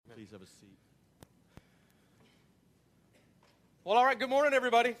Please have a seat. Well, all right, good morning,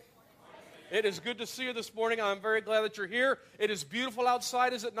 everybody. It is good to see you this morning. I'm very glad that you're here. It is beautiful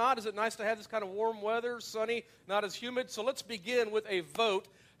outside, is it not? Is it nice to have this kind of warm weather, sunny, not as humid? So let's begin with a vote.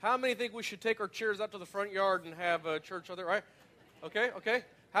 How many think we should take our chairs up to the front yard and have church out there, right? Okay.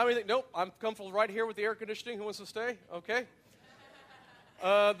 How many think, nope, I'm comfortable right here with the air conditioning. Who wants to stay? Okay.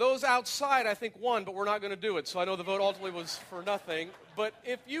 Those outside, I think, won, but we're not going to do it. So I know the vote ultimately was for nothing. But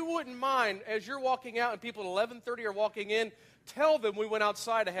if you wouldn't mind, as you're walking out and people at 11:30 are walking in, tell them we went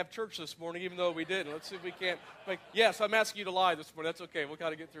outside to have church this morning, even though we didn't. Let's see if we can't. Yes, I'm asking you to lie this morning. That's okay. We'll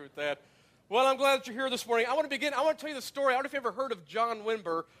kind of get through with that. Well, I'm glad that you're here this morning. I want to tell you the story. I don't know if you've ever heard of John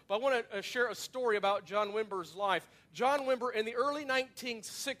Wimber, but I want to share a story about John Wimber's life. John Wimber, in the early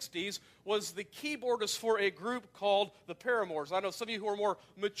 1960s, was the keyboardist for a group called the Paramours. I know some of you who are more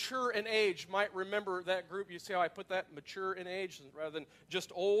mature in age might remember that group. You see how I put that, mature in age, rather than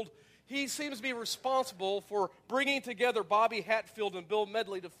just old? He seems to be responsible for bringing together Bobby Hatfield and Bill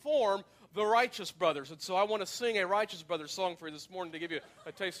Medley to form the Righteous Brothers. And so I want to sing a Righteous Brothers song for you this morning to give you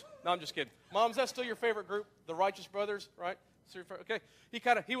a taste. No, I'm just kidding. Mom, is that still your favorite group, the Righteous Brothers, right? Okay.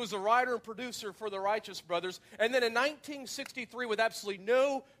 He was the writer and producer for the Righteous Brothers. And then in 1963, with absolutely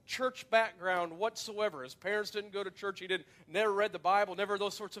no church background whatsoever, his parents didn't go to church, he never read the Bible, never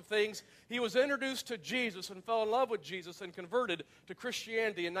those sorts of things, he was introduced to Jesus and fell in love with Jesus and converted to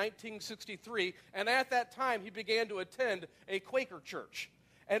Christianity in 1963. And at that time, he began to attend a Quaker church.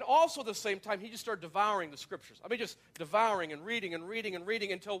 And also at the same time, he just started devouring the Scriptures. I mean, just devouring and reading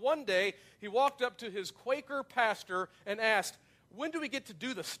until one day he walked up to his Quaker pastor and asked, "When do we get to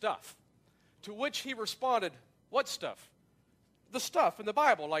do the stuff?" To which he responded, "What stuff?" "The stuff in the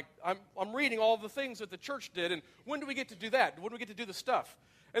Bible. Like, I'm reading all the things that the church did, and when do we get to do that? When do we get to do the stuff?"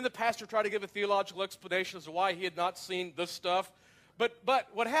 And the pastor tried to give a theological explanation as to why he had not seen this stuff. But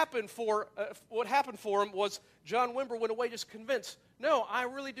what happened for him was John Wimber went away just convinced, no, I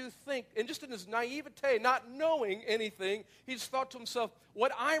really do think, and just in his naivete, not knowing anything, he just thought to himself,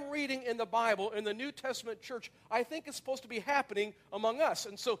 what I'm reading in the Bible, in the New Testament church, I think is supposed to be happening among us.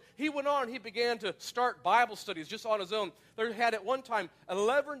 And so he went on and he began to start Bible studies just on his own. There had at one time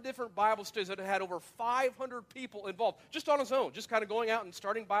 11 different Bible studies that had over 500 people involved, just on his own, just kind of going out and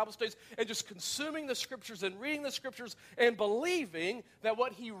starting Bible studies and just consuming the Scriptures and reading the Scriptures and believing that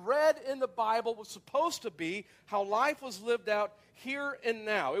what he read in the Bible was supposed to be how life was lived out here and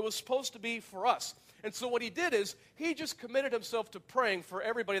now. It was supposed to be for us. And so what he did is he just committed himself to praying for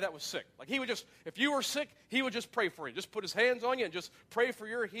everybody that was sick. Like he would just, if you were sick, he would just pray for you. Just put his hands on you and just pray for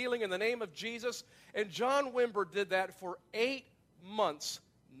your healing in the name of Jesus. And John Wimber did that for 8 months,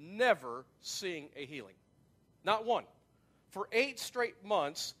 never seeing a healing. Not one. For 8 straight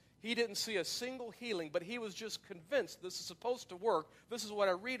months, he didn't see a single healing, but he was just convinced this is supposed to work. This is what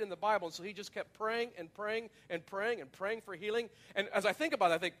I read in the Bible. And so he just kept praying and praying and praying and praying for healing. And as I think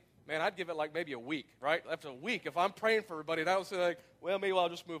about it, I think, man, I'd give it like maybe a week, right? After a week, if I'm praying for everybody, and I would say like, well, maybe I'll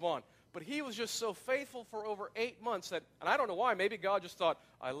just move on. But he was just so faithful for over 8 months that, and I don't know why, maybe God just thought,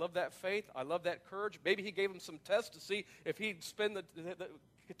 I love that faith, I love that courage. Maybe he gave him some tests to see if he'd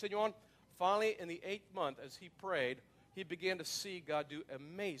continue on. Finally, in the 8th month, as he prayed, he began to see God do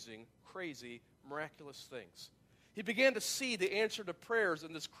amazing, crazy, miraculous things. He began to see the answer to prayers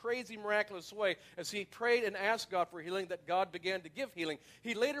in this crazy, miraculous way as he prayed and asked God for healing, that God began to give healing.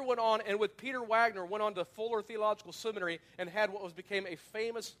 He later went on and with Peter Wagner went on to Fuller Theological Seminary and had what became a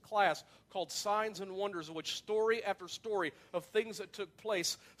famous class called Signs and Wonders, in which story after story of things that took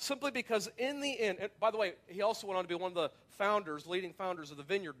place simply because in the end, and by the way, he also went on to be one of the leading founders of the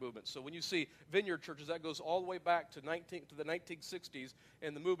Vineyard movement. So when you see Vineyard churches, that goes all the way back to the 1960s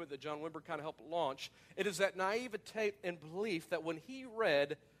and the movement that John Wimber kind of helped launch. It is that naivete and belief that when he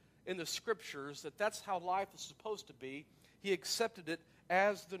read in the Scriptures that that's how life is supposed to be, he accepted it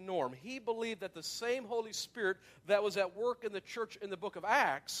as the norm. He believed that the same Holy Spirit that was at work in the church in the book of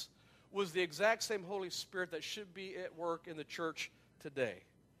Acts was the exact same Holy Spirit that should be at work in the church today.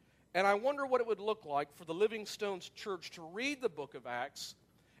 And I wonder what it would look like for the Living Stones Church to read the book of Acts.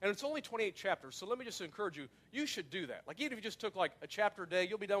 And it's only 28 chapters, so let me just encourage you, you should do that. Like even if you just took like a chapter a day,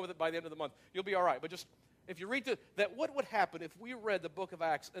 you'll be done with it by the end of the month. You'll be all right. But just if you read that, what would happen if we read the book of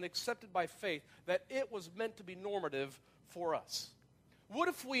Acts and accepted by faith that it was meant to be normative for us? What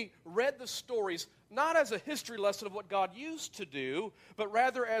if we read the stories not as a history lesson of what God used to do, but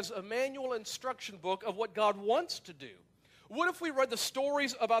rather as a manual instruction book of what God wants to do? What if we read the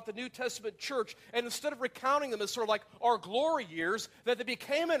stories about the New Testament church, and instead of recounting them as sort of like our glory years, that they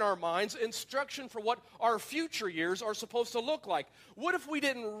became in our minds instruction for what our future years are supposed to look like? What if we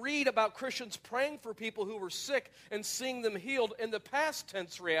didn't read about Christians praying for people who were sick and seeing them healed in the past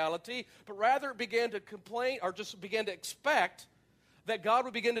tense reality, but rather began to complain or just began to expect that God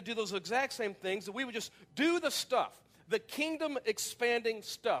would begin to do those exact same things, that we would just do the stuff, the kingdom expanding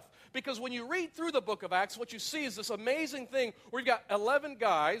stuff. Because when you read through the book of Acts, what you see is this amazing thing where you've got 11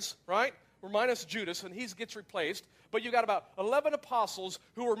 guys, right? We're minus Judas, and he gets replaced. But you've got about 11 apostles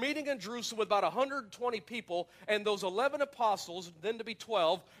who were meeting in Jerusalem with about 120 people, and those 11 apostles, then to be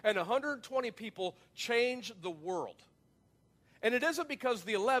 12, and 120 people change the world. And it isn't because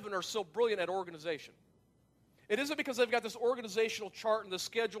the 11 are so brilliant at organization. It isn't because they've got this organizational chart and the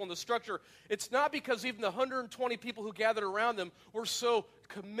schedule and the structure. It's not because even the 120 people who gathered around them were so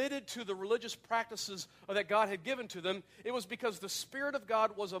committed to the religious practices that God had given to them. It was because the Spirit of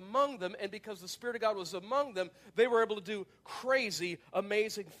God was among them, and because the Spirit of God was among them, they were able to do crazy,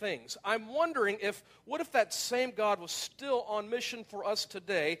 amazing things. I'm wondering what if that same God was still on mission for us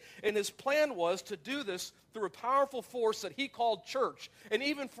today, and his plan was to do this through a powerful force that he called church, and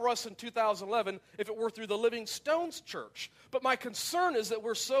even for us in 2011, if it were through the Living Stones Church. But my concern is that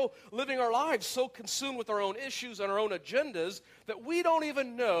we're so living our lives so consumed with our own issues and our own agendas that we don't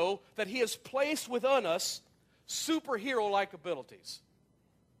even know that he has placed within us superhero-like abilities.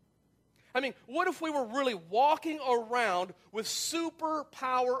 I mean, what if we were really walking around with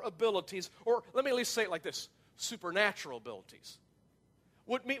superpower abilities, or let me at least say it like this, supernatural abilities?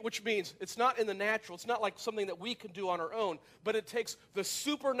 Which means it's not in the natural. It's not like something that we can do on our own, but it takes the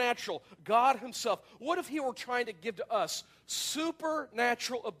supernatural, God himself. What if he were trying to give to us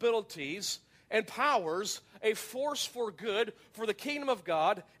supernatural abilities and powers, a force for good, for the kingdom of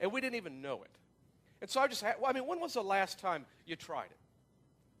God, and we didn't even know it? And so when was the last time you tried it?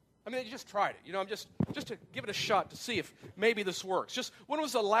 I mean, you just tried it. You know, just to give it a shot to see if maybe this works. Just when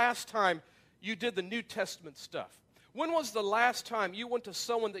was the last time you did the New Testament stuff? When was the last time you went to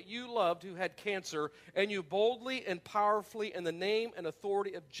someone that you loved who had cancer and you boldly and powerfully, in the name and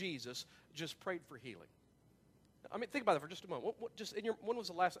authority of Jesus, just prayed for healing? I mean, think about it for just a moment. When was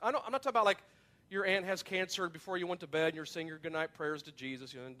the last? I'm not talking about like your aunt has cancer before you went to bed and you're saying your goodnight prayers to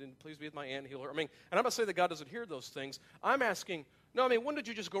Jesus. You know, and please be with my aunt, heal her. I mean, and I'm not saying that God doesn't hear those things. I'm asking. No, I mean, when did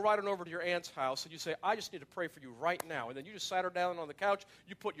you just go right on over to your aunt's house and you say, I just need to pray for you right now? And then you just sat her down on the couch,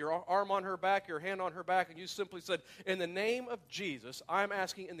 you put your arm on her back, your hand on her back, and you simply said, in the name of Jesus, I'm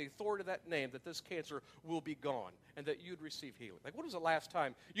asking in the authority of that name that this cancer will be gone and that you'd receive healing. Like, when was the last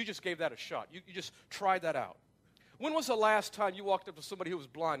time you just gave that a shot? You just tried that out. When was the last time you walked up to somebody who was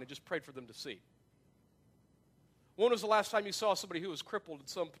blind and just prayed for them to see? When was the last time you saw somebody who was crippled in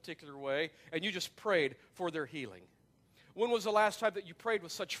some particular way and you just prayed for their healing? When was the last time that you prayed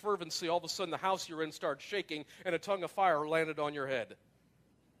with such fervency, all of a sudden the house you're in started shaking and a tongue of fire landed on your head?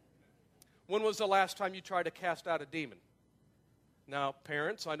 When was the last time you tried to cast out a demon? Now,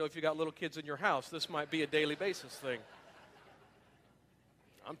 parents, I know if you got little kids in your house, this might be a daily basis thing.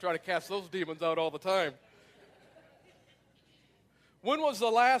 I'm trying to cast those demons out all the time. When was the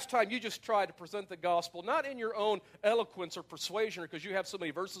last time you just tried to present the gospel, not in your own eloquence or persuasion because you have so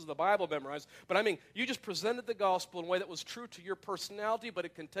many verses of the Bible memorized, but I mean, you just presented the gospel in a way that was true to your personality, but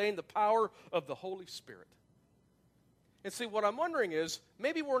it contained the power of the Holy Spirit? And see, what I'm wondering is,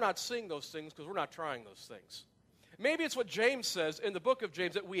 maybe we're not seeing those things because we're not trying those things. Maybe it's what James says in the book of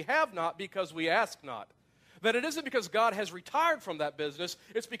James, that we have not because we ask not. That it isn't because God has retired from that business,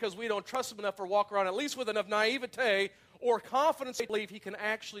 it's because we don't trust him enough or walk around at least with enough naivete or confidence to believe he can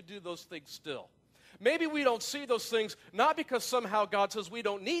actually do those things still. Maybe we don't see those things, not because somehow God says we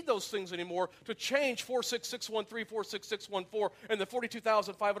don't need those things anymore to change 46613, 46614, and the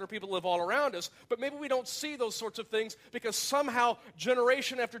 42,500 people live all around us, but maybe we don't see those sorts of things because somehow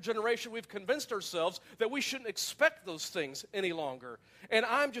generation after generation we've convinced ourselves that we shouldn't expect those things any longer. And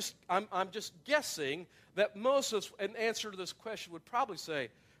I'm just guessing that most of us, in answer to this question, would probably say,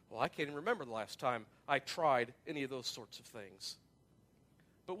 well, I can't even remember the last time I tried any of those sorts of things.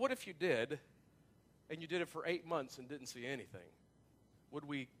 But what if you did, and you did it for 8 months and didn't see anything? Would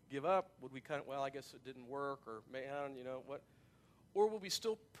we give up? Would we I guess it didn't work, or man, you know, what? Or will we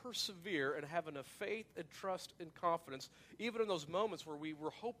still persevere and have enough faith and trust and confidence, even in those moments where we were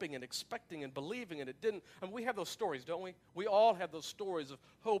hoping and expecting and believing and it didn't? I mean, we have those stories, don't we? We all have those stories of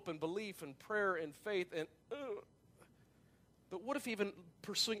hope and belief and prayer and faith and But what if even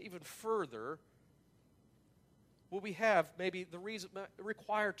pursuing even further, will we have maybe the reason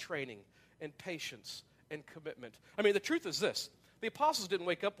require training and patience and commitment? I mean, the truth is this. The apostles didn't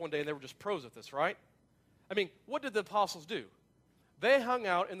wake up one day and they were just pros at this, right? I mean, what did the apostles do? They hung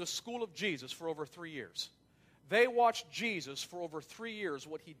out in the school of Jesus for over 3 years. They watched Jesus for over 3 years,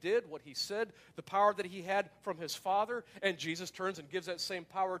 what he did, what he said, the power that he had from his Father, and Jesus turns and gives that same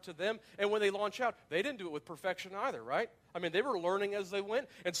power to them. And when they launch out, they didn't do it with perfection either, right? I mean, they were learning as they went,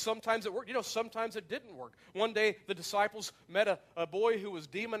 and sometimes it worked. You know, sometimes it didn't work. One day, the disciples met a boy who was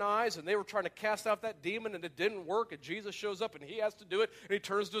demonized, and they were trying to cast out that demon, and it didn't work, and Jesus shows up, and he has to do it, and he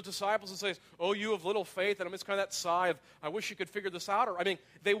turns to the disciples and says, "Oh, you of little faith," and it's kind of that sigh of, "I wish you could figure this out." Or, I mean,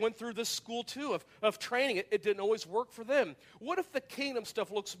 they went through this school, too, of training. It didn't always work for them. What if the kingdom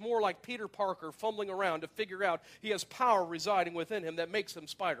stuff looks more like Peter Parker fumbling around to figure out he has power residing within him that makes him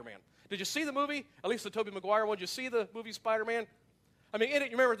Spider-Man? Did you see the movie? At least the Tobey Maguire one. Did you see the movie Spider-Man? I mean, in it,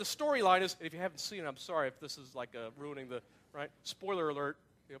 you remember the storyline is, if you haven't seen it, I'm sorry if this is like ruining the, right? Spoiler alert.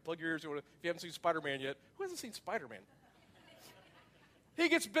 You know, plug your ears. If you haven't seen Spider-Man yet, who hasn't seen Spider-Man? He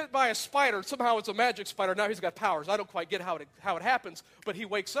gets bit by a spider. Somehow it's a magic spider. Now he's got powers. I don't quite get how it happens, but he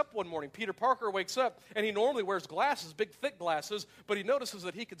wakes up one morning. Peter Parker wakes up, and he normally wears glasses, big, thick glasses, but he notices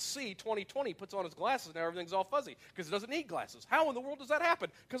that he can see 20/20. He puts on his glasses, and now everything's all fuzzy because he doesn't need glasses. How in the world does that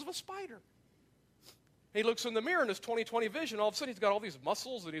happen? Because of a spider. He looks in the mirror in his 20/20 vision. All of a sudden, he's got all these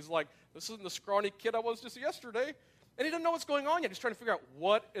muscles, and he's like, "This isn't the scrawny kid I was just yesterday." And he doesn't know what's going on yet. He's trying to figure out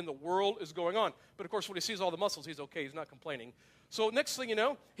what in the world is going on. But, of course, when he sees all the muscles, he's okay. He's not complaining. So next thing you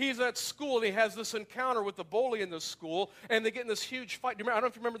know, he's at school, and he has this encounter with the bully in this school, and they get in this huge fight. I don't know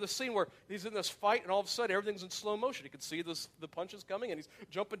if you remember the scene where he's in this fight, and all of a sudden, everything's in slow motion. You can see the punches coming, and he's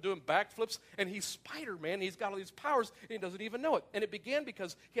jumping, doing backflips, and he's Spider-Man. He's got all these powers, and he doesn't even know it. And it began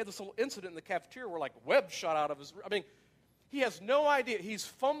because he had this little incident in the cafeteria where, like, webs shot out of his... I mean, he has no idea. He's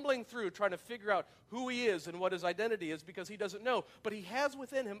fumbling through trying to figure out who he is and what his identity is because he doesn't know. But he has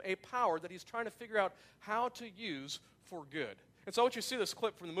within him a power that he's trying to figure out how to use for good. And so I want you to see this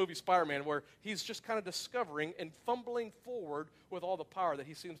clip from the movie Spider-Man where he's just kind of discovering and fumbling forward with all the power that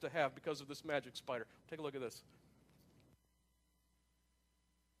he seems to have because of this magic spider. Take a look at this.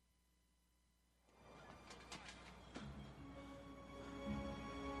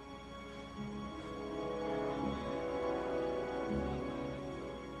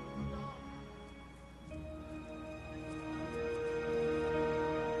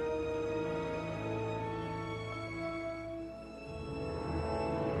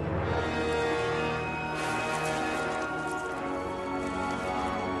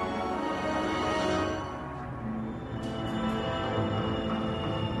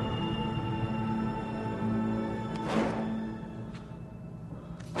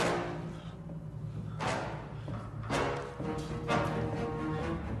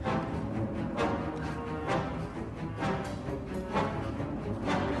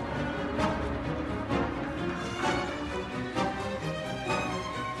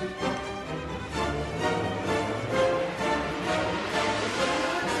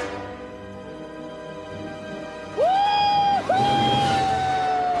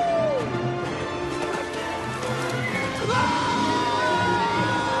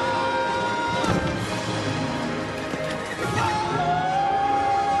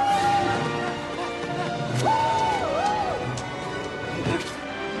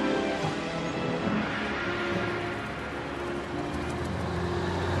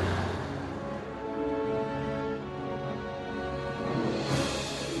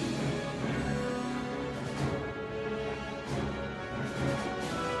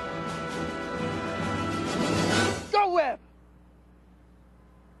 Web!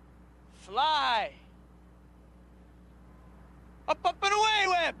 Fly! Up, up, and away,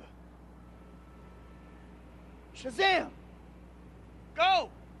 Web! Shazam! Go!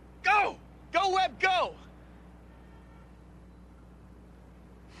 Go! Go, Web, go!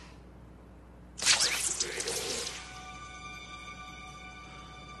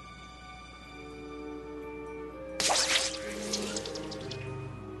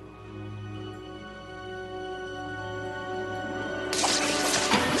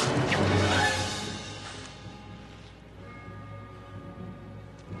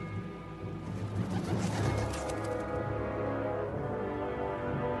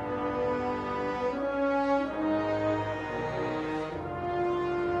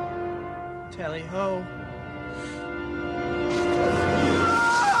 Tally-ho.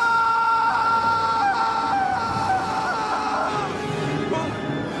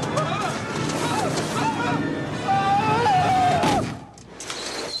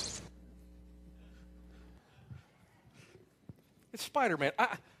 It's Spider-Man.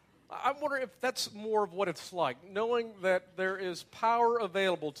 I wonder if that's more of what it's like, knowing that there is power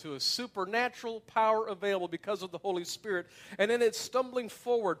available to us, supernatural power available because of the Holy Spirit, and then it's stumbling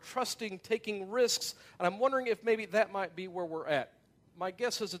forward, trusting, taking risks, and I'm wondering if maybe that might be where we're at. My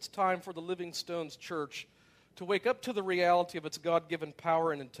guess is it's time for the Living Stones Church to wake up to the reality of its God-given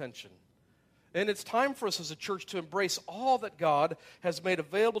power and intention. And it's time for us as a church to embrace all that God has made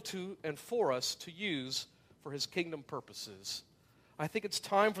available to and for us to use for His kingdom purposes. I think it's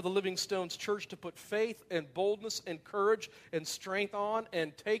time for the Living Stones Church to put faith and boldness and courage and strength on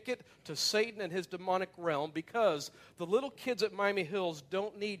and take it to Satan and his demonic realm, because the little kids at Miami Hills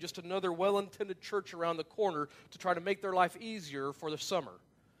don't need just another well-intended church around the corner to try to make their life easier for the summer.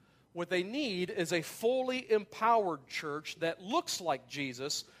 What they need is a fully empowered church that looks like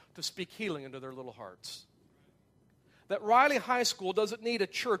Jesus to speak healing into their little hearts. That Riley High School doesn't need a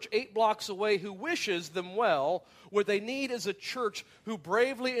church 8 blocks away who wishes them well. What they need is a church who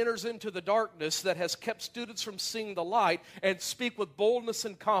bravely enters into the darkness that has kept students from seeing the light and speak with boldness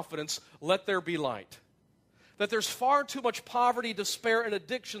and confidence, "Let there be light." That there's far too much poverty, despair, and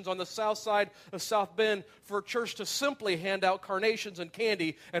addictions on the south side of South Bend for a church to simply hand out carnations and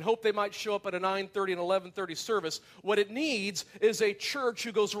candy and hope they might show up at a 9:30 and 11:30 service. What it needs is a church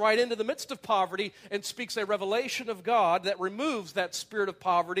who goes right into the midst of poverty and speaks a revelation of God that removes that spirit of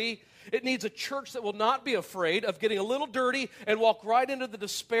poverty. It needs a church that will not be afraid of getting a little dirty and walk right into the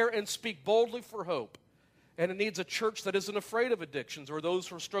despair and speak boldly for hope. And it needs a church that isn't afraid of addictions or those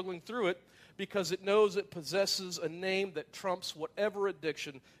who are struggling through it, because it knows it possesses a name that trumps whatever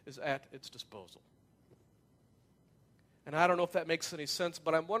addiction is at its disposal. And I don't know if that makes any sense,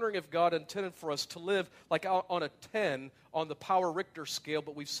 but I'm wondering if God intended for us to live like on a 10 on the Power Richter scale,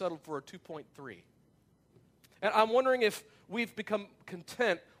 but we've settled for a 2.3. And I'm wondering if we've become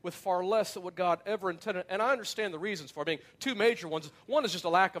content with far less than what God ever intended. And I understand the reasons for it. I mean, 2 major ones. One is just a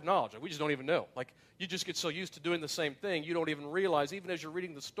lack of knowledge. We just don't even know. Like, you just get so used to doing the same thing, you don't even realize, even as you're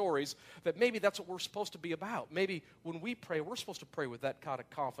reading the stories, that maybe that's what we're supposed to be about. Maybe when we pray, we're supposed to pray with that kind of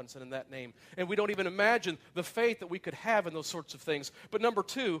confidence and in that name. And we don't even imagine the faith that we could have in those sorts of things. But number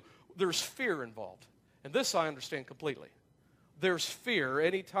 2, there's fear involved. And this I understand completely. There's fear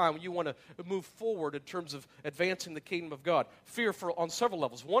anytime you want to move forward in terms of advancing the kingdom of God. Fear on several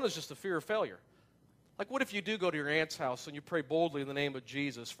levels. One is just the fear of failure. Like, what if you do go to your aunt's house and you pray boldly in the name of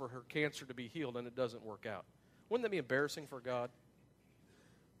Jesus for her cancer to be healed and it doesn't work out? Wouldn't that be embarrassing for God?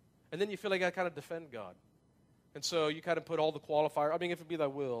 And then you feel like I kind of defend God. And so you kind of put all the qualifier. I mean, if it be thy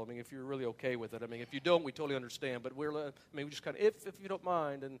will. I mean, if you're really okay with it. I mean, if you don't, we totally understand. But we just kind of, if you don't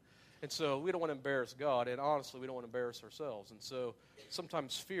mind. And so we don't want to embarrass God, and honestly, we don't want to embarrass ourselves. And so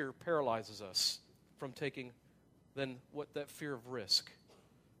sometimes fear paralyzes us from taking then that fear of risk.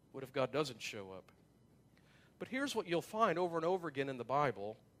 What if God doesn't show up? But here's what you'll find over and over again in the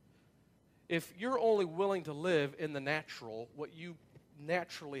Bible. If you're only willing to live in the natural, what you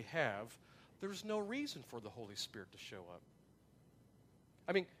naturally have, there's no reason for the Holy Spirit to show up.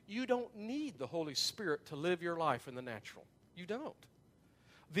 I mean, you don't need the Holy Spirit to live your life in the natural. You don't.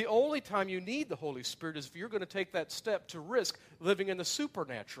 The only time you need the Holy Spirit is if you're going to take that step to risk living in the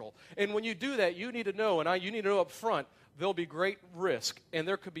supernatural. And when you do that, you need to know, and you need to know up front, there'll be great risk, and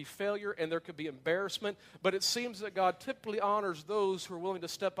there could be failure, and there could be embarrassment, but it seems that God typically honors those who are willing to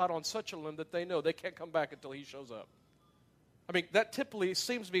step out on such a limb that they know they can't come back until He shows up. I mean, that typically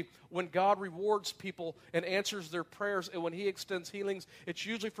seems to be when God rewards people and answers their prayers, and when He extends healings, it's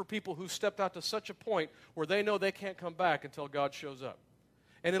usually for people who stepped out to such a point where they know they can't come back until God shows up.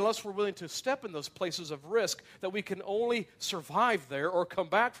 And unless we're willing to step in those places of risk that we can only survive there or come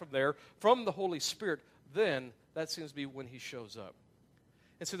back from there from the Holy Spirit, then that seems to be when He shows up.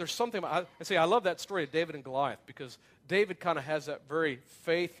 And so there's something, I love that story of David and Goliath, because David kind of has that very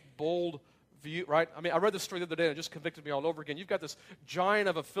faith, bold view, right? I mean, I read this story the other day and it just convicted me all over again. You've got this giant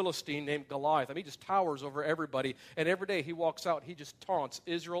of a Philistine named Goliath. I mean, he just towers over everybody, and every day he walks out, he just taunts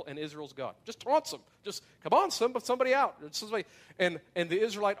Israel and Israel's God. Just taunts them. Just, come on, somebody out. And the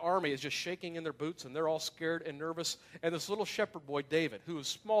Israelite army is just shaking in their boots, and they're all scared and nervous. And this little shepherd boy, David, who is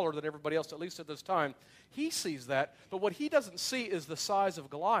smaller than everybody else, at least at this time, he sees that. But what he doesn't see is the size of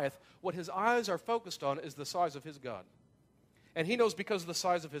Goliath. What his eyes are focused on is the size of his God. And he knows because of the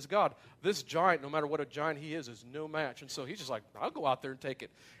size of his God, this giant, no matter what a giant he is no match. And so he's just like, I'll go out there and take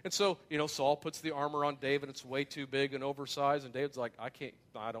it. And so, Saul puts the armor on David. It's way too big and oversized. And David's like, I can't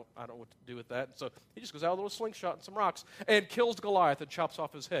I don't know what to do with that. And so he just goes out with a little slingshot and some rocks and kills Goliath and chops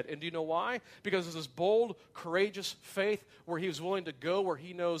off his head. And do you know why? Because of this bold, courageous faith where he was willing to go where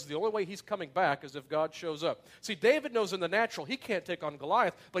he knows the only way he's coming back is if God shows up. See, David knows in the natural he can't take on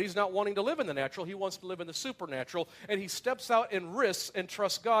Goliath, but he's not wanting to live in the natural. He wants to live in the supernatural. And he steps out and risks and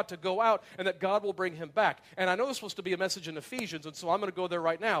trusts God to go out and that God will bring him back. And I know this was to be a message in Ephesians, and so I'm going to go there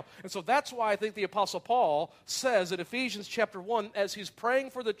right now. And so that's why I think the Apostle Paul says in Ephesians chapter 1, as he's praying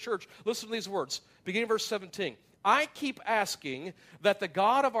for the church, listen to these words, beginning verse 17. I keep asking that the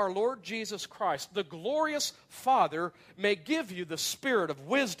God of our Lord Jesus Christ, the glorious Father, may give you the spirit of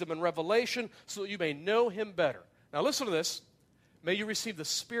wisdom and revelation so that you may know him better. Now listen to this. May you receive the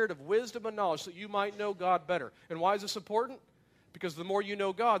spirit of wisdom and knowledge so that you might know God better. And why is this important? Because the more you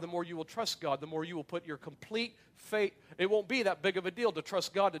know God, the more you will trust God, the more you will put your complete faith. It won't be that big of a deal to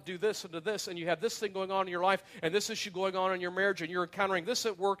trust God to do this and to this, and you have this thing going on in your life, and this issue going on in your marriage, and you're encountering this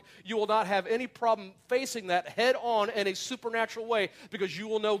at work. You will not have any problem facing that head on in a supernatural way because you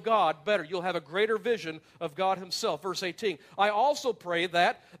will know God better. You'll have a greater vision of God himself. Verse 18, I also pray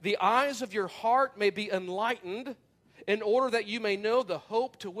that the eyes of your heart may be enlightened in order that you may know the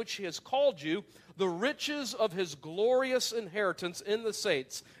hope to which he has called you, the riches of his glorious inheritance in the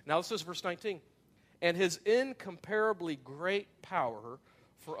saints. Now this is verse 19. And his incomparably great power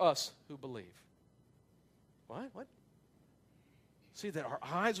for us who believe. What? See, that our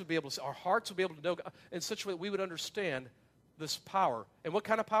eyes would be able to see, our hearts would be able to know God in such a way that we would understand this power. And what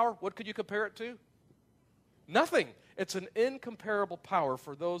kind of power? What could you compare it to? Nothing. It's an incomparable power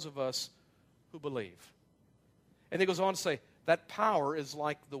for those of us who believe. And he goes on to say, that power is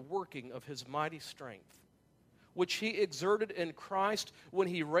like the working of his mighty strength, which he exerted in Christ when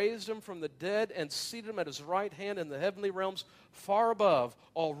he raised him from the dead and seated him at his right hand in the heavenly realms, far above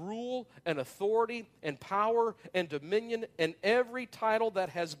all rule and authority and power and dominion and every title that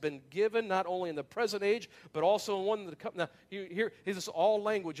has been given, not only in the present age, but also in one that comes. Now, here is this all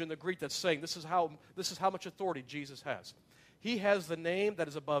language in the Greek that's saying this is how much authority Jesus has. He has the name that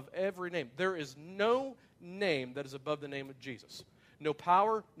is above every name. There is no name that is above the name of Jesus. No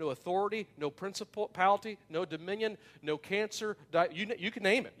power, no authority, no principality, no dominion, no cancer. You can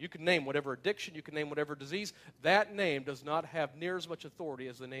name it. You can name whatever addiction. You can name whatever disease. That name does not have near as much authority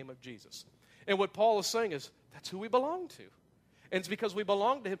as the name of Jesus. And what Paul is saying is that's who we belong to. And it's because we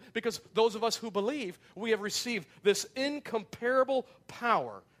belong to him, because those of us who believe, we have received this incomparable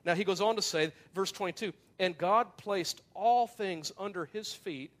power. Now he goes on to say, verse 22, and God placed all things under his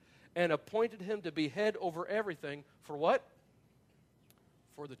feet and appointed him to be head over everything for what?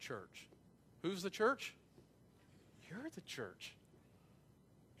 For the church. Who's the church? You're the church.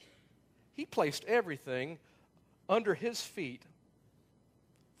 He placed everything under his feet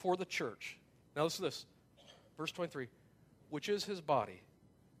for the church. Now listen to this. Verse 23. Which is his body,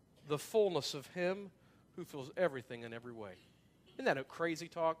 the fullness of him who fills everything in every way. Isn't that a crazy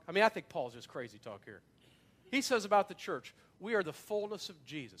talk? I mean, I think Paul's just crazy talk here. He says about the church, we are the fullness of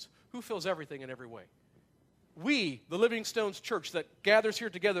Jesus, who fills everything in every way. We, the Living Stones Church that gathers here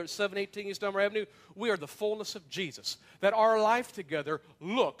together at 718 East Elmer Avenue, we are the fullness of Jesus. That our life together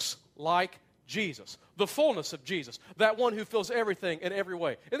looks like Jesus. The fullness of Jesus. That one who fills everything in every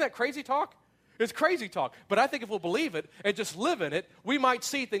way. Isn't that crazy talk? It's crazy talk. But I think if we'll believe it and just live in it, we might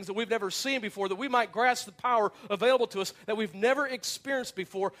see things that we've never seen before, that we might grasp the power available to us that we've never experienced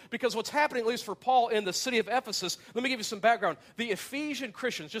before. Because what's happening, at least for Paul in the city of Ephesus, let me give you some background. The Ephesian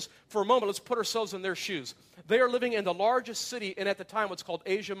Christians, just for a moment, let's put ourselves in their shoes. They are living in the largest city, and at the time what's called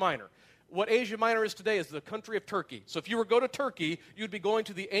Asia Minor. What Asia Minor is today is the country of Turkey. So if you were to go to Turkey, you'd be going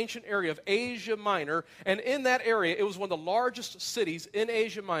to the ancient area of Asia Minor. And in that area, it was one of the largest cities in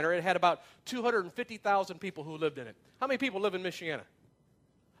Asia Minor. It had about 250,000 people who lived in it. How many people live in Michiana?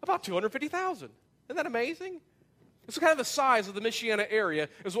 About 250,000. Isn't that amazing? It's kind of the size of the Michiana area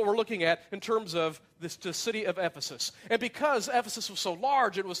is what we're looking at in terms of the city of Ephesus. And because Ephesus was so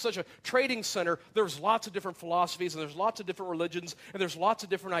large, it was such a trading center, there was lots of different philosophies, and there's lots of different religions, and there's lots of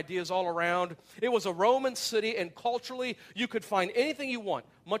different ideas all around. It was a Roman city, and culturally, you could find anything you want,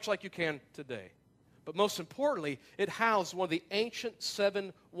 much like you can today. But most importantly, it housed one of the ancient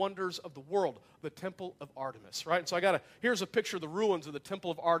 7 wonders of the world, the Temple of Artemis, right? And so here's a picture of the ruins of the Temple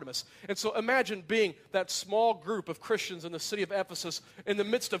of Artemis. And so imagine being that small group of Christians in the city of Ephesus in the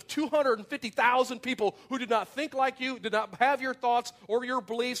midst of 250,000 people who did not think like you, did not have your thoughts or your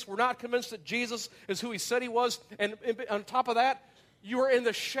beliefs, were not convinced that Jesus is who he said he was. And on top of that, you are in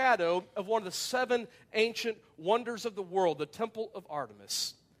the shadow of one of the 7 ancient wonders of the world, the Temple of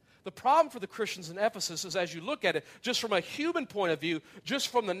Artemis. The problem for the Christians in Ephesus is as you look at it, just from a human point of view, just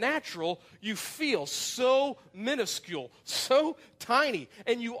from the natural, you feel so minuscule, so tiny,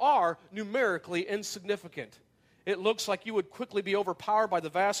 and you are numerically insignificant. It looks like you would quickly be overpowered by the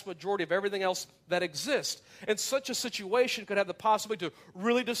vast majority of everything else that exists. And such a situation could have the possibility to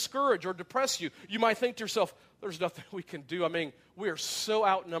really discourage or depress you. You might think to yourself, there's nothing we can do. I mean, we are so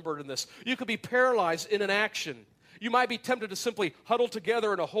outnumbered in this. You could be paralyzed in inaction. You might be tempted to simply huddle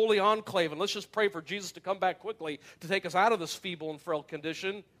together in a holy enclave and let's just pray for Jesus to come back quickly to take us out of this feeble and frail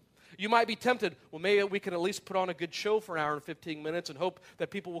condition. You might be tempted, well, maybe we can at least put on a good show for an hour and 15 minutes and hope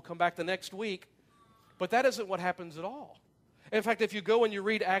that people will come back the next week. But that isn't what happens at all. In fact, if you go and you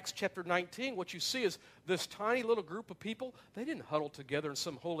read Acts chapter 19, what you see is this tiny little group of people, they didn't huddle together in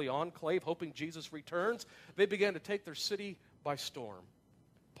some holy enclave hoping Jesus returns. They began to take their city by storm.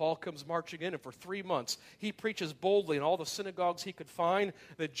 Paul comes marching in, and for 3 months, he preaches boldly in all the synagogues he could find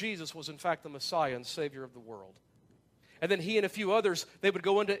that Jesus was in fact the Messiah and Savior of the world. And then he and a few others, they would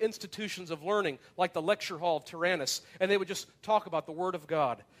go into institutions of learning, like the lecture hall of Tyrannus, and they would just talk about the Word of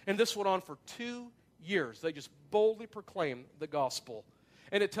God. And this went on for 2 years. They just boldly proclaimed the gospel.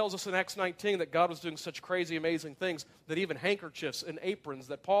 And it tells us in Acts 19 that God was doing such crazy, amazing things that even handkerchiefs and aprons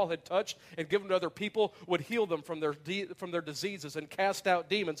that Paul had touched and given to other people would heal them from their diseases and cast out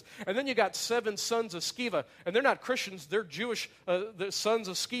demons. And then you got 7 sons of Sceva, and they're not Christians, they're Jewish the sons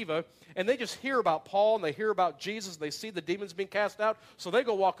of Sceva, and they just hear about Paul and they hear about Jesus, and they see the demons being cast out, so they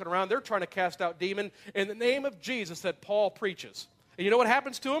go walking around, they're trying to cast out demon in the name of Jesus that Paul preaches. And you know what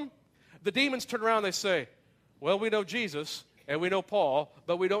happens to them? The demons turn around and they say, well, we know Jesus, and we know Paul,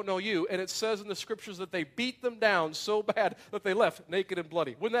 but we don't know you. And it says in the scriptures that they beat them down so bad that they left naked and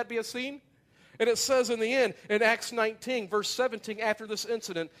bloody. Wouldn't that be a scene? And it says in the end, in Acts 19, verse 17, after this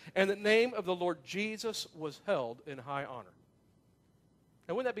incident, and the name of the Lord Jesus was held in high honor.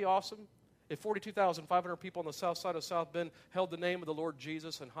 And wouldn't that be awesome? If 42,500 people on the south side of South Bend held the name of the Lord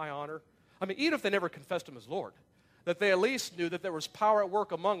Jesus in high honor. I mean, even if they never confessed him as Lord, that they at least knew that there was power at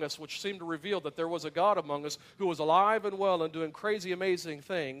work among us, which seemed to reveal that there was a God among us who was alive and well and doing crazy, amazing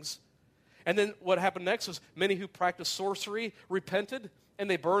things. And then what happened next is many who practiced sorcery repented, and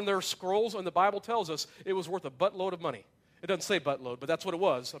they burned their scrolls, and the Bible tells us it was worth a buttload of money. It doesn't say buttload, but that's what it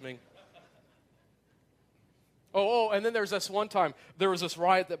was. I mean, and then there's this one time, there was this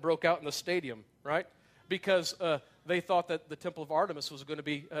riot that broke out in the stadium, right? Because they thought that the Temple of Artemis was going to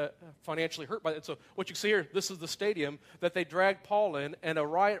be financially hurt by it. So what you see here, this is the stadium that they dragged Paul in, and a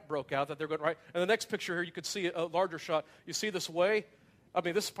riot broke out that they're going to riot. And the next picture here, you could see a larger shot. You see this way? I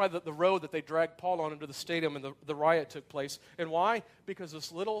mean, this is probably the road that they dragged Paul on into the stadium, and the riot took place. And why? Because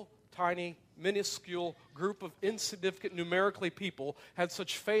this little, tiny, minuscule group of insignificant, numerically people had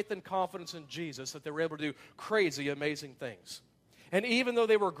such faith and confidence in Jesus that they were able to do crazy, amazing things. And even though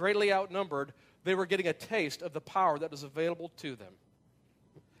they were greatly outnumbered, they were getting a taste of the power that was available to them.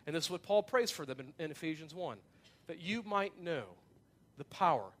 And this is what Paul prays for them in Ephesians 1, that you might know the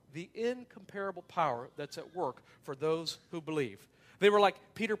power, the incomparable power that's at work for those who believe. They were like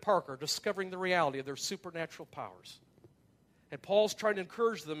Peter Parker, discovering the reality of their supernatural powers. And Paul's trying to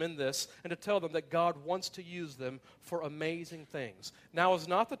encourage them in this and to tell them that God wants to use them for amazing things. Now is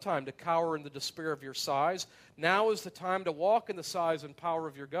not the time to cower in the despair of your size. Now is the time to walk in the size and power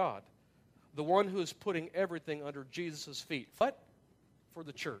of your God, the one who is putting everything under Jesus' feet. But for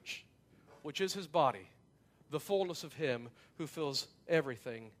the church, which is his body, the fullness of him who fills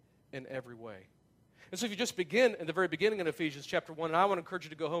everything in every way. And so if you just begin in the very beginning in Ephesians chapter 1, and I want to encourage you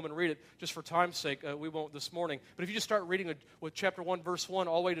to go home and read it just for time's sake. We won't this morning. But if you just start reading with chapter 1, verse 1,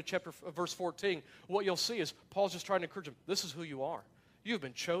 all the way to verse 14, what you'll see is Paul's just trying to encourage them. This is who you are. You've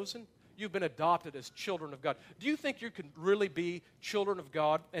been chosen. You've been adopted as children of God. Do you think you can really be children of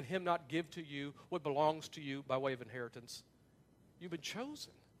God and him not give to you what belongs to you by way of inheritance? You've been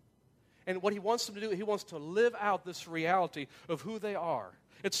chosen. And what he wants them to do, he wants to live out this reality of who they are.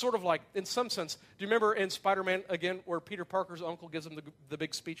 It's sort of like, in some sense, do you remember in Spider-Man, again, where Peter Parker's uncle gives him the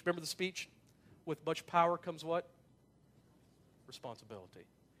big speech? Remember the speech? With much power comes what? Responsibility.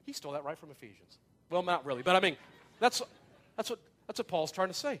 He stole that right from Ephesians. Well, not really, but I mean, that's what Paul's trying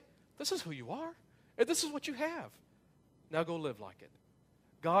to say. This is who you are, and this is what you have. Now go live like it.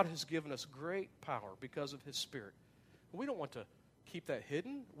 God has given us great power because of his Spirit. We don't want to keep that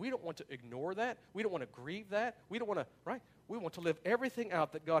hidden. We don't want to ignore that. We don't want to grieve that. We don't want to, right? We want to live everything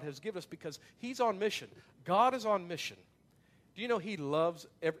out that God has given us because he's on mission. God is on mission. Do you know he loves,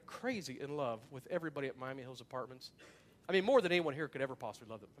 crazy in love with everybody at Miami Hills Apartments? I mean, more than anyone here could ever possibly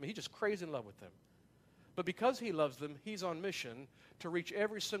love them. I mean, he's just crazy in love with them. But because he loves them, he's on mission to reach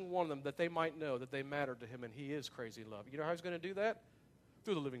every single one of them that they might know that they matter to him, and he is crazy in love. You know how he's going to do that?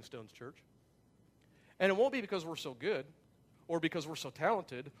 Through the Living Stones Church. And it won't be because we're so good, or because we're so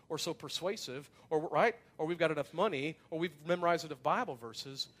talented, or so persuasive, or we've got enough money, or we've memorized enough Bible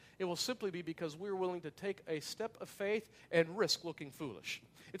verses. It will simply be because we're willing to take a step of faith and risk looking foolish.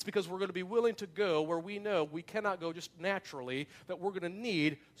 It's because we're going to be willing to go where we know we cannot go just naturally, that we're going to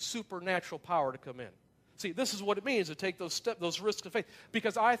need supernatural power to come in. See, this is what it means to take those risks of faith.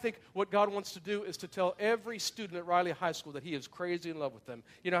 Because I think what God wants to do is to tell every student at Riley High School that he is crazy in love with them.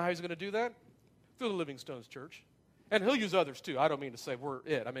 You know how he's going to do that? Through the Living Stones Church. And he'll use others too. I don't mean to say we're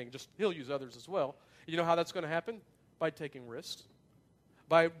it. I mean, just he'll use others as well. You know how that's going to happen? By taking risks.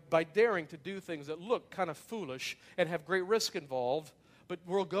 By daring to do things that look kind of foolish and have great risk involved, but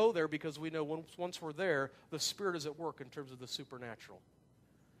we'll go there because we know once we're there, the Spirit is at work in terms of the supernatural.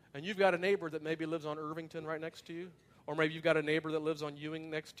 And you've got a neighbor that maybe lives on Irvington right next to you, or maybe you've got a neighbor that lives on Ewing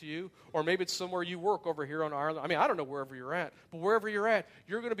next to you, or maybe it's somewhere you work over here on Ireland. I mean, I don't know wherever you're at, but wherever you're at,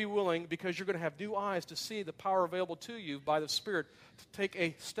 you're going to be willing, because you're going to have new eyes to see the power available to you by the Spirit, to take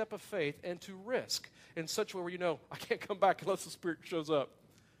a step of faith and to risk in such a way where you know, I can't come back unless the Spirit shows up.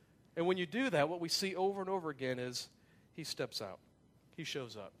 And when you do that, what we see over and over again is He steps out. He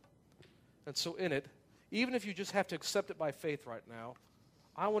shows up. And so in it, even if you just have to accept it by faith right now,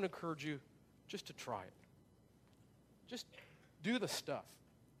 I want to encourage you just to try it. Just do the stuff.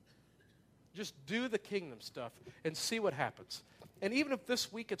 Just do the kingdom stuff and see what happens. And even if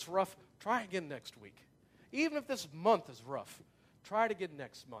this week it's rough, try again next week. Even if this month is rough, try it again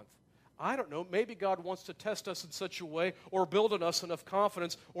next month. I don't know, maybe God wants to test us in such a way or build in us enough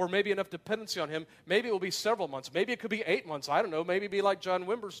confidence or maybe enough dependency on Him. Maybe it will be several months. Maybe it could be 8 months. I don't know. Maybe it'll be like John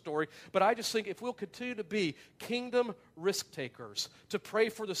Wimber's story. But I just think if we'll continue to be kingdom risk takers, to pray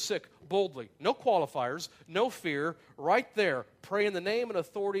for the sick boldly, no qualifiers, no fear, right there, pray in the name and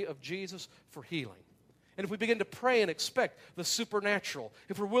authority of Jesus for healing. And if we begin to pray and expect the supernatural,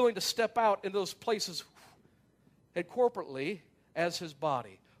 if we're willing to step out in those places and corporately as His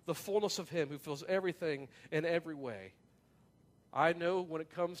body, the fullness of Him who fills everything in every way. I know when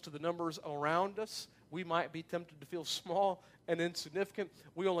it comes to the numbers around us, we might be tempted to feel small and insignificant.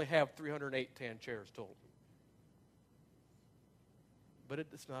 We only have 308 tan chairs total. But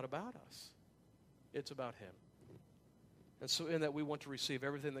it's not about us. It's about Him. And so in that we want to receive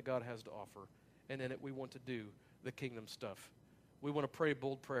everything that God has to offer. And in it we want to do the kingdom stuff. We want to pray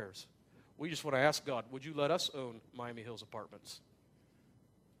bold prayers. We just want to ask God, would you let us own Miami Hills Apartments?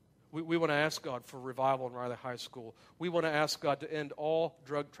 We want to ask God for revival in Riley High School. We want to ask God to end all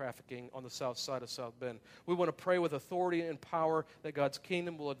drug trafficking on the south side of South Bend. We want to pray with authority and power that God's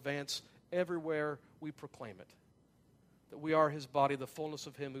kingdom will advance everywhere we proclaim it. That we are His body, the fullness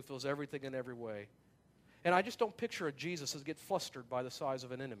of Him who fills everything in every way. And I just don't picture a Jesus as get flustered by the size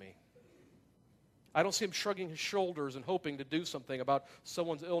of an enemy. I don't see Him shrugging His shoulders and hoping to do something about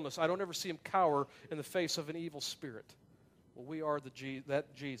someone's illness. I don't ever see Him cower in the face of an evil spirit. Well, we are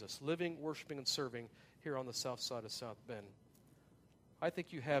that Jesus, living, worshiping, and serving here on the south side of South Bend. I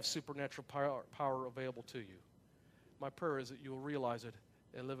think you have supernatural power available to you. My prayer is that you will realize it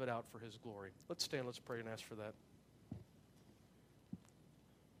and live it out for His glory. Let's stand, let's pray and ask for that.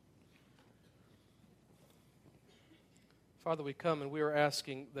 Father, we come and we are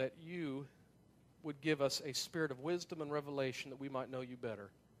asking that you would give us a spirit of wisdom and revelation that we might know you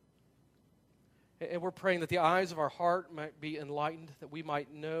better. And we're praying that the eyes of our heart might be enlightened, that we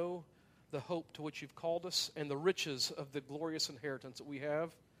might know the hope to which you've called us and the riches of the glorious inheritance that we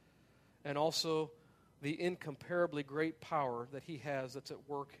have, and also the incomparably great power that He has that's at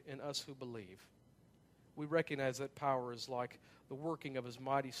work in us who believe. We recognize that power is like the working of His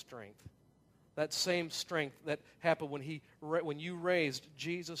mighty strength. That same strength that happened when you raised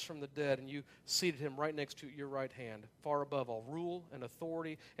Jesus from the dead and you seated Him right next to your right hand, far above all rule and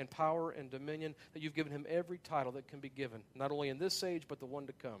authority and power and dominion, that you've given Him every title that can be given, not only in this age but the one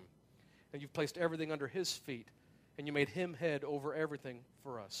to come. And you've placed everything under His feet, and you made Him head over everything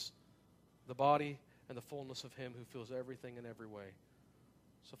for us, the body and the fullness of Him who fills everything in every way.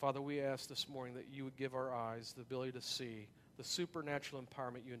 So, Father, we ask this morning that you would give our eyes the ability to see the supernatural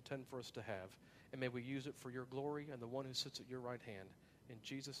empowerment you intend for us to have. And may we use it for your glory and the one who sits at your right hand. In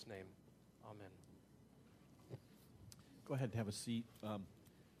Jesus' name, amen. Go ahead and have a seat.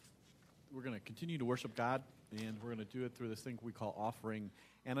 We're going to continue to worship God, and we're going to do it through this thing we call offering.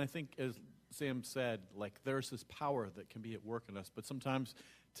 And I think, as Sam said, like there's this power that can be at work in us. But sometimes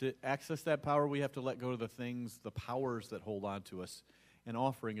to access that power, we have to let go of the things, the powers that hold on to us. And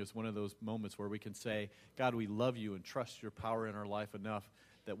offering is one of those moments where we can say, God, we love you and trust your power in our life enough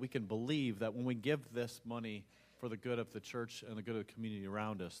that we can believe that when we give this money for the good of the church and the good of the community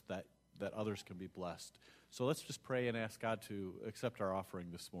around us, that that others can be blessed. So let's just pray and ask God to accept our offering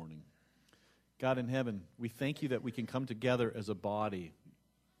this morning. God in heaven, we thank you that we can come together as a body,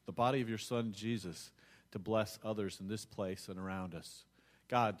 the body of your Son, Jesus, to bless others in this place and around us.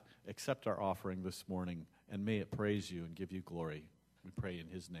 God, accept our offering this morning, and may it praise you and give you glory. We pray in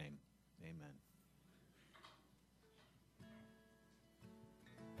his name. Amen.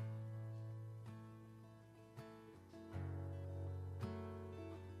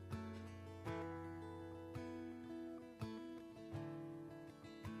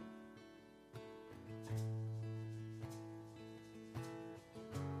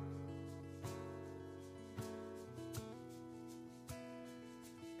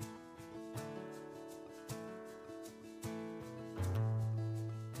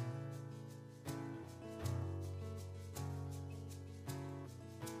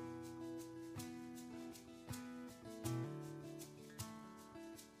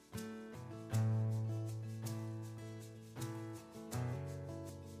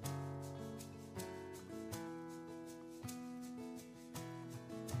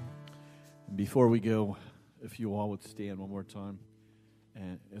 Before we go, if you all would stand one more time,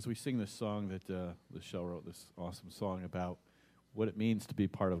 and as we sing this song that Michelle wrote, this awesome song about what it means to be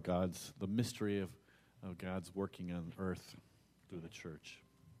part of the mystery of God's working on earth through the church.